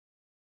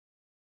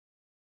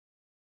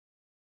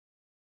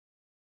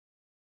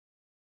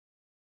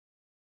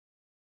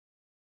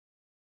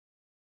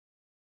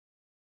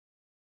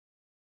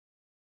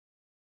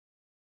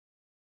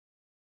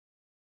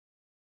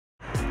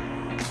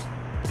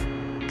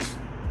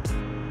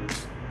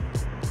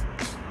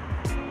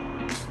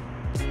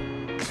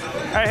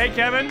Hi, hey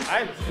Kevin.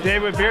 Hi.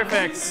 Dave with Beer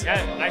Fix.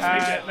 Yeah, nice to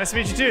meet you. Nice to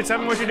meet you too. Tell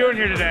me what you're doing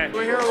here today.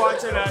 We're here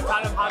watching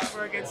Tottenham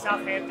Hotspur against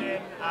Southampton in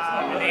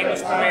the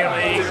English Premier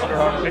League.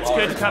 It's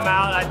good to come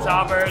out at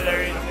Zauber.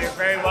 They're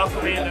very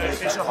welcoming. They're the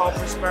official home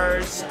for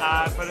Spurs,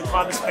 for the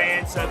Columbus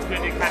fans, so it's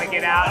good to kind of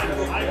get out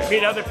and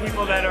meet other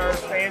people that are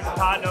fans of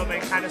Tottenham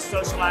and kind of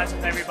socialize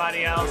with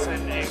everybody else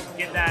and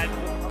get that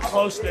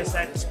closeness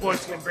that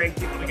sports can bring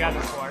people together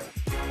for.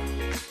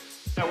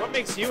 Now, what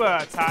makes you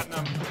a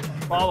Tottenham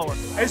follower?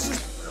 It's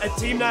just a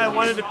team that I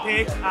wanted to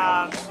pick.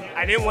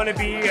 I didn't want to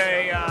be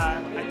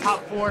a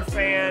top 4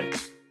 fan.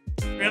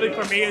 Really,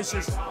 for me, it's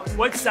just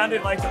what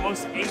sounded like the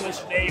most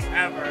English name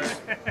ever,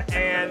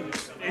 and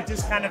it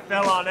just kind of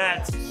fell on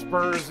that.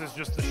 Spurs is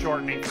just the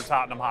shortening for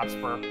Tottenham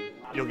Hotspur.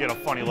 You'll get a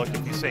funny look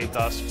if you say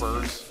the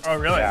Spurs. Oh,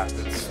 really? Yeah,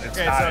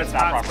 it's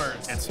not proper.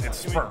 Spurs. It's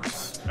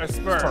Spurs.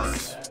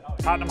 Spurs.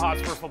 Tottenham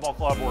Hotspur Football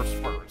Club or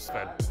Spurs.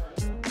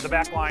 The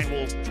back line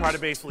will try to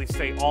basically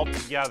stay all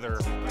together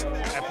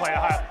and play a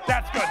high.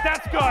 That's good.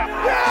 That's good.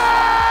 Yeah!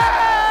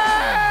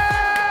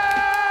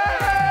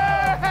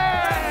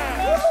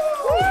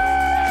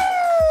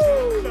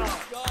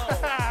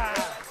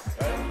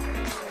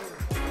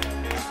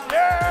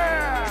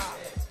 Yeah!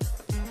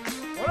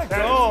 What a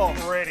goal.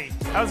 Pretty.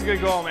 That was a good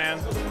goal, man.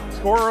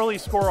 Score early,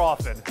 score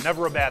often.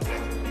 Never a bad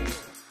thing.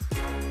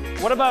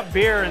 What about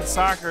beer and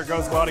soccer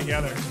goes well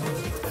together?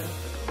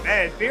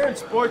 Man, beer and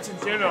sports in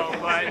general,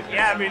 but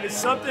yeah, I mean, it's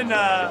something,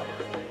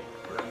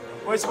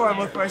 what's what I'm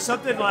looking for?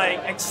 Something like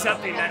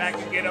accepting that I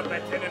can get up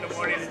at 10 in the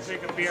morning and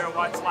drink a beer and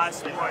watch live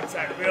sports.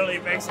 That really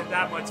makes it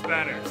that much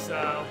better.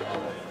 So,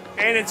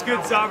 and it's good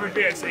Zauber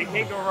beer, so you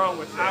can't go wrong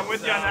with it. I'm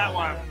with you on that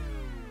one.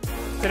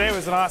 Today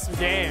was an awesome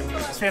game.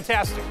 It's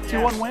fantastic.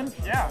 2-1 win?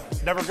 Yeah.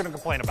 Never going to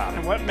complain about it.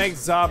 And what makes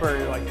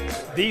Zauber like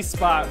the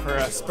spot for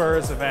a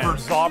Spurs event? For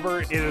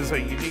Zauber, it is a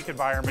unique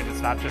environment.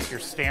 It's not just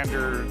your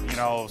standard,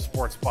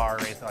 sports bar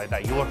or anything like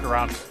that. You look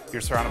around, you're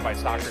surrounded by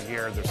soccer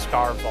gear. There's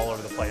scarves all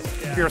over the place.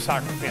 Yeah. If you're a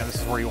soccer fan, this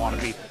is where you want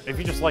to be. If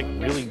you just like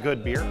really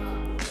good beer,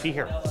 be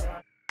here.